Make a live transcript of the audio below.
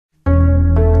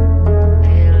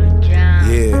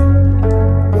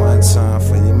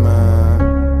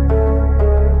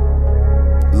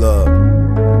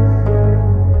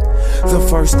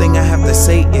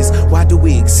say is, why do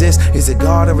we exist? Is it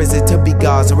God or is it to be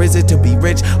God's? Or is it to be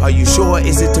rich? Are you sure?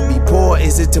 Is it to be poor?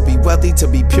 Is it to be wealthy? To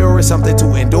be pure? Or something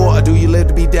to endure? Or do you live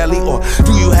to be deadly? Or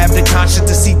do you have the conscience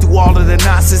to see through all of the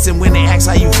nonsense? And when they ask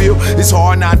how you feel, it's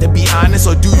hard not to be honest.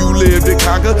 Or do you live to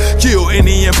conquer? Kill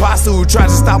any imposter who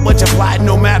tries to stop what you're plotting,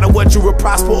 no matter what you will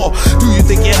prosper? Or do you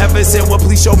think you're heaven sent? Well,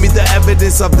 please show me the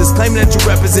evidence of this claim that you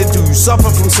represent. Do you suffer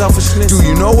from selfishness? Do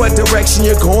you know what direction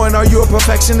you're going? Are you a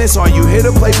perfectionist? Are you here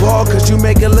to play ball cause you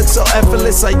make it look so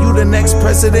effortless? Are you the next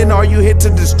president? Are you here to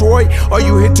destroy? Are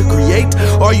you here to create?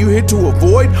 Are you here to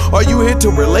avoid? Are you here to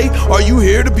relate? Are you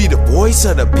here to be the voice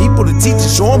of the people, to teach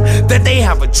and show them that they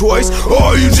have a choice? Or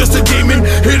are you just a demon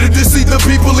here to deceive the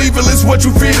people? Evil is what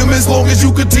you feed them as long as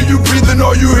you continue breathing.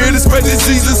 Are you here to spread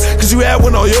diseases cause you had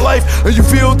one all your life and you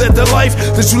feel that the life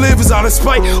that you live is out of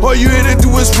spite? Are you here to do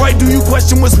what's right? Do you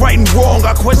question what's right and wrong?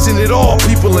 I question it all,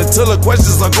 people, until the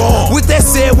questions are gone. With that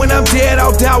said, when I'm dead,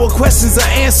 I'll die with questions are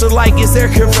answered, like, is there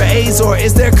cure for AIDS or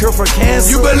is there cure for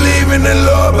cancer? You believe in the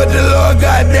Lord, but the Lord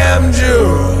goddamned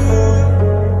you,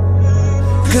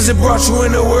 cause it brought you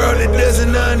in a world that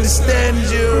doesn't understand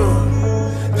you.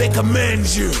 They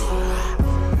commend you.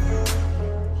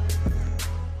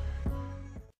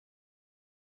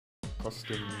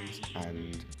 Customs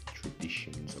and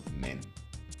traditions of men.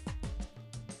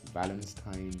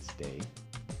 Valentine's Day,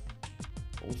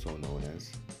 also known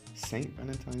as Saint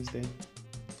Valentine's Day,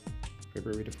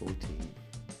 February the 14th.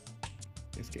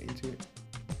 Let's get into it.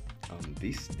 On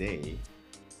this day,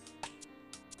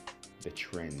 the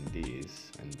trend is,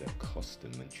 and the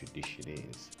custom and tradition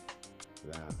is,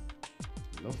 that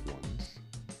loved ones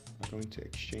are going to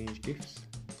exchange gifts,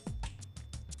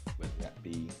 whether that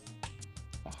be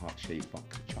a heart-shaped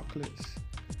box of chocolates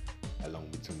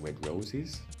along with some red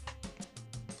roses,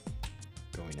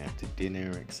 going out to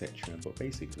dinner, etc. But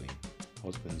basically,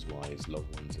 husbands, wives,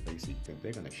 loved ones are basically,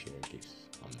 they're going to share gifts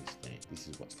on this day. This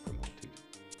is what's promoted.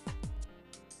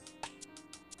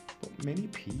 But many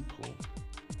people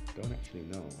don't actually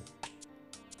know.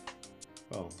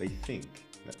 Well, they think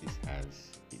that this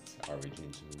has its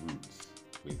origins and roots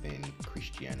within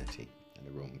Christianity and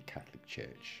the Roman Catholic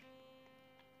Church.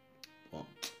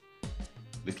 But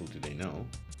little do they know,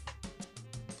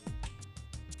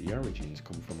 the origins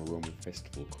come from a Roman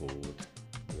festival called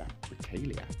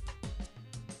Lupercalia.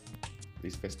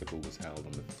 This festival was held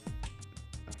on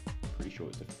I'm pretty sure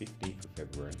it's the 15th of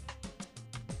February,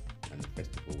 and the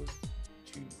festival was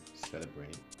to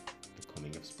celebrate the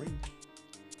coming of spring,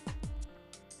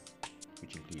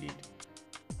 which included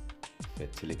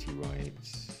fertility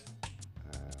rites,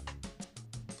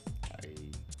 a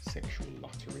sexual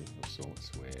lottery of sorts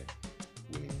where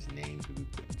women's names would be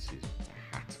put into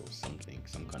a hat or something,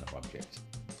 some kind of object,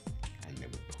 and they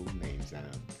would pull names out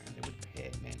and they would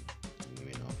pair men and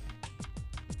women off.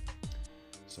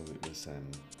 So it was a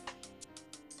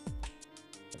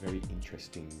very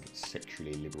interesting,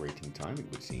 sexually liberating time, it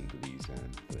would seem, for these for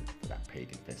that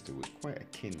pagan festival. Quite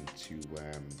akin to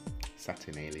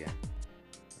Saturnalia,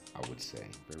 I would say,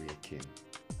 very akin.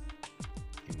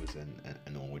 It was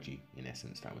an orgy, in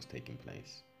essence, that was taking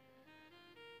place.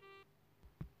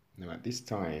 Now, at this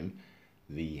time,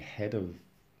 the head of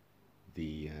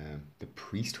the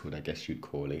priesthood, I guess you'd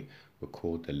call it, were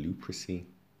called the Luperci,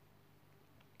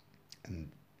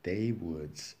 and they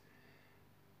would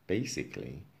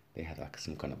basically, they had like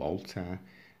some kind of altar,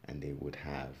 and they would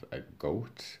have a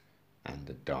goat and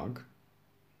a dog,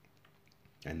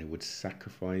 and they would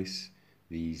sacrifice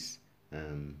these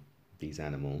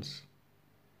animals.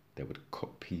 They would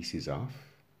cut pieces off.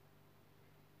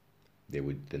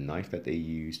 The knife that they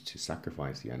used to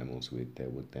sacrifice the animals with, they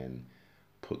would then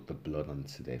put the blood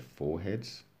onto their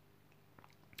foreheads.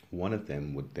 One of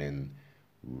them would then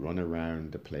run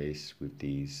around the place with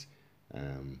these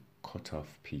cut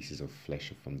off pieces of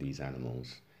flesh from these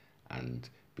animals and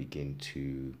begin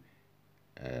to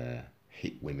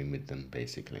hit women with them,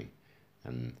 basically.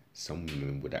 And some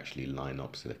women would actually line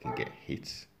up so they can get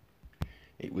hit.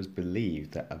 It was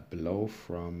believed that a blow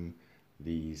from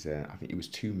these, I think it was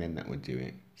two men that would do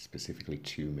it, specifically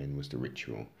two men was the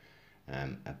ritual.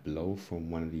 A blow from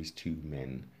one of these two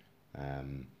men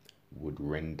would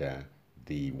render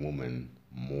the woman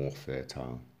more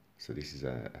fertile. So this is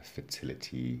a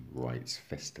fertility rites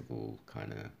festival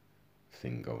kind of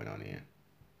thing going on here.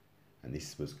 And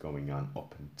this was going on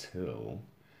up until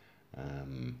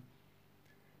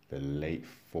the late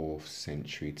 4th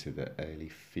century to the early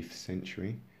 5th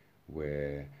century,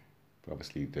 where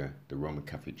obviously the Roman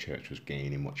Catholic Church was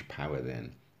gaining much power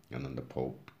then. And under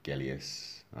Pope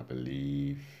Gellius, I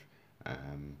believe,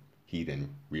 he then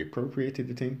reappropriated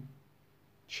the thing,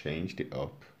 changed it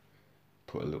up,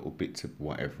 put a little bit of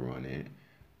whatever on it,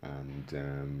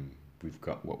 And we've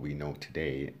got what we know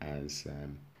today as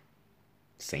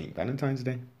Saint Valentine's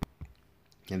Day.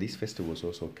 And this festival was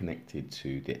also connected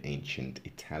to the ancient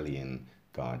Italian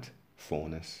god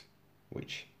Faunus,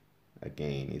 which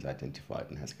again is identified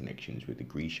and has connections with the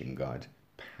Grecian god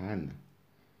Pan.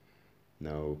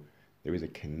 Now, there is a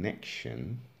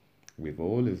connection with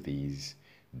all of these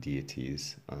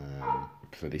deities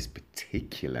for this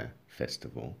particular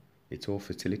festival. It's all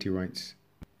fertility rites.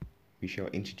 We shall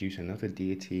introduce another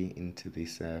deity into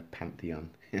this pantheon,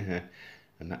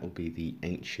 and that will be the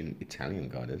ancient Italian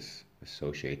goddess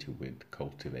associated with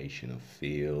cultivation of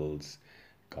fields,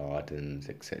 gardens,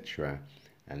 etc.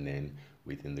 And then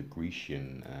within the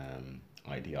Grecian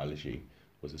ideology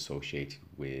was associated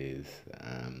with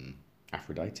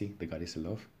Aphrodite, the goddess of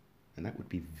love, and that would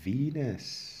be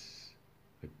Venus,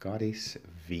 the goddess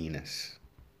Venus.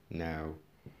 Now,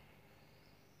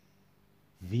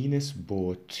 Venus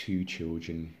bore two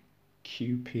children,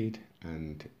 Cupid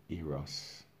and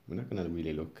Eros. We're not going to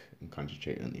really look and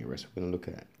concentrate on Eros. We're going to look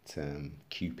at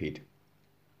Cupid.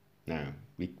 Now,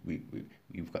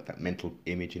 we've got that mental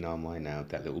image in our mind now,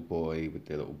 that little boy with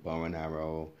the little bow and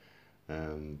arrow,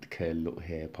 the curly little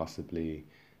hair possibly.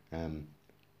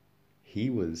 He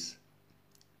was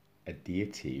a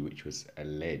deity which was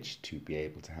alleged to be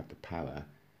able to have the power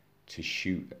to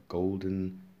shoot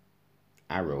golden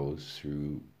arrows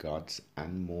through gods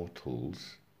and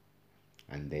mortals,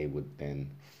 and they would then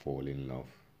fall in love.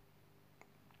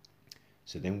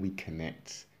 So then we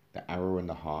connect the arrow and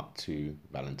the heart to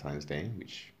Valentine's Day,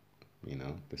 which, you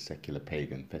know, the secular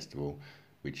pagan festival,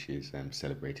 which is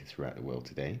celebrated throughout the world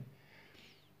today.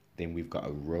 Then we've got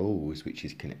a rose, which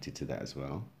is connected to that as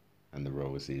well. And the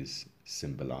rose is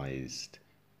symbolized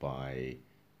by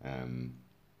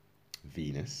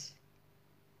Venus,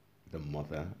 the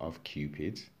mother of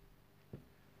Cupid.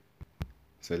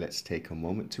 So let's take a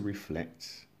moment to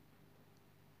reflect.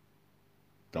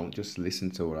 Don't just listen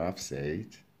to what I've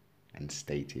said and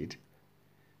stated.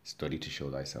 Study to show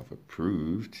thyself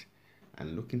approved,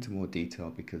 and look into more detail,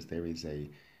 because there is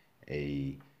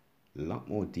a lot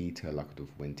more detail I could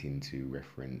have went into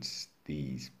reference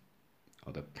these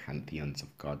other pantheons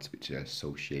of gods which are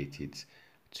associated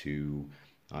to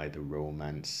either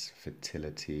romance,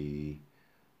 fertility,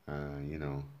 you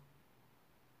know,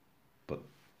 but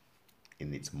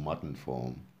in its modern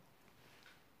form,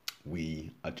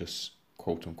 we are just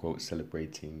quote unquote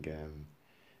celebrating,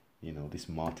 you know, this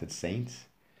martyred saint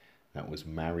that was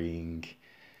marrying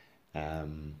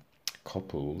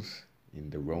couples in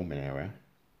the Roman era,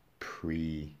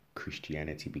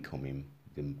 pre-Christianity becoming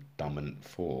the dominant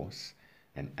force.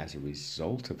 And as a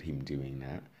result of him doing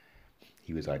that,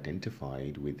 he was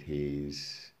identified with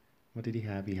his, what did he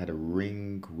have? He had a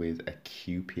ring with a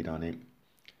Cupid on it.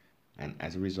 And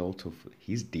as a result of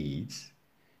his deeds,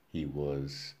 he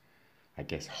was, I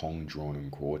guess, hung, drawn,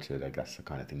 and quartered. I guess the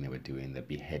kind of thing they were doing. They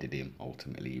beheaded him.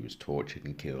 Ultimately, he was tortured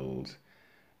and killed.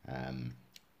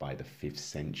 By the 5th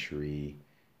century,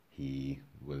 he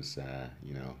was,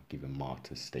 you know, given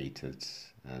martyr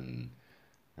status and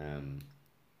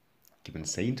given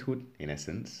sainthood, in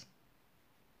essence.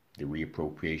 The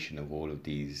reappropriation of all of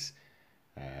these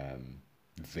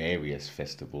various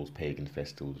festivals, pagan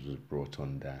festivals, was brought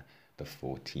under the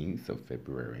 14th of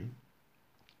February.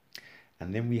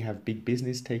 And then we have big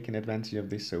business taking advantage of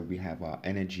this. So we have our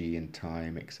energy and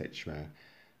time, etc.,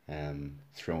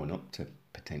 thrown up to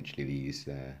potentially these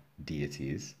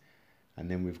deities. And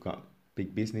then we've got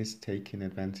big business taking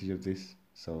advantage of this.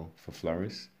 So for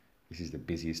florists, this is the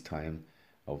busiest time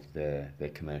of their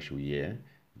commercial year.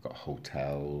 We've got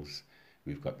hotels,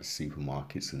 we've got the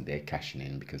supermarkets, and they're cashing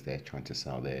in because they're trying to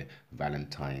sell their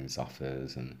Valentine's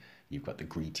offers. And you've got the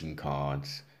greeting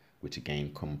cards, which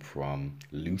again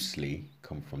loosely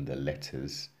come from the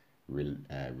letters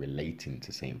relating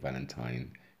to Saint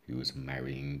Valentine, who was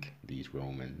marrying these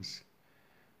Romans.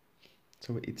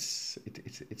 So it's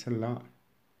a lot.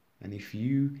 And if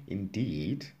you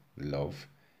indeed love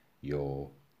your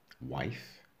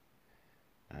wife,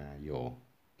 your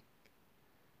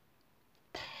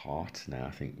partner,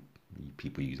 I think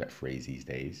people use that phrase these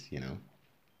days, you know,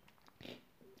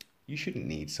 you shouldn't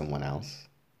need someone else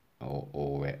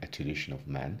or a tradition of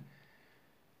man,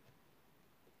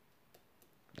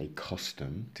 a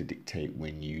custom to dictate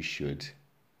when you should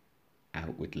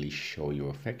outwardly show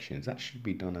your affections. That should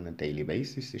be done on a daily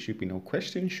basis. There should be no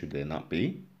question, should there not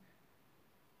be?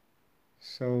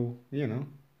 So, you know,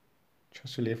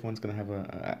 trustfully everyone's going to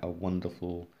have a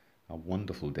wonderful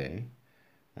day,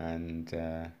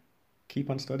 and keep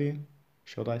on studying.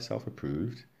 Show thyself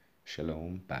approved.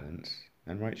 Shalom, balance,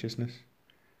 and righteousness.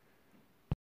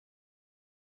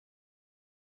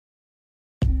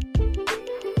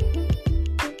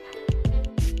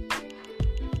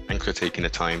 Thanks for taking the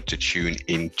time to tune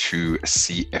into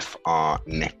CFR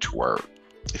Network.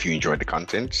 If you enjoyed the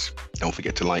content, don't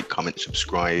forget to like, comment,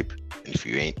 subscribe. And if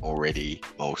you ain't already,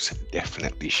 most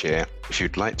definitely share. If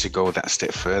you'd like to go that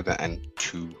step further and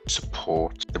to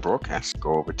support the broadcast,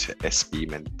 go over to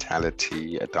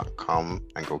sbmentality.com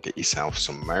and go get yourself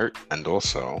some merch. And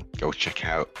also go check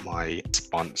out my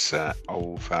sponsor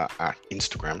over at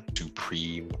Instagram,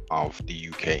 Supreme of the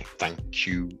UK. Thank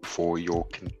you for your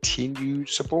continued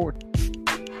support.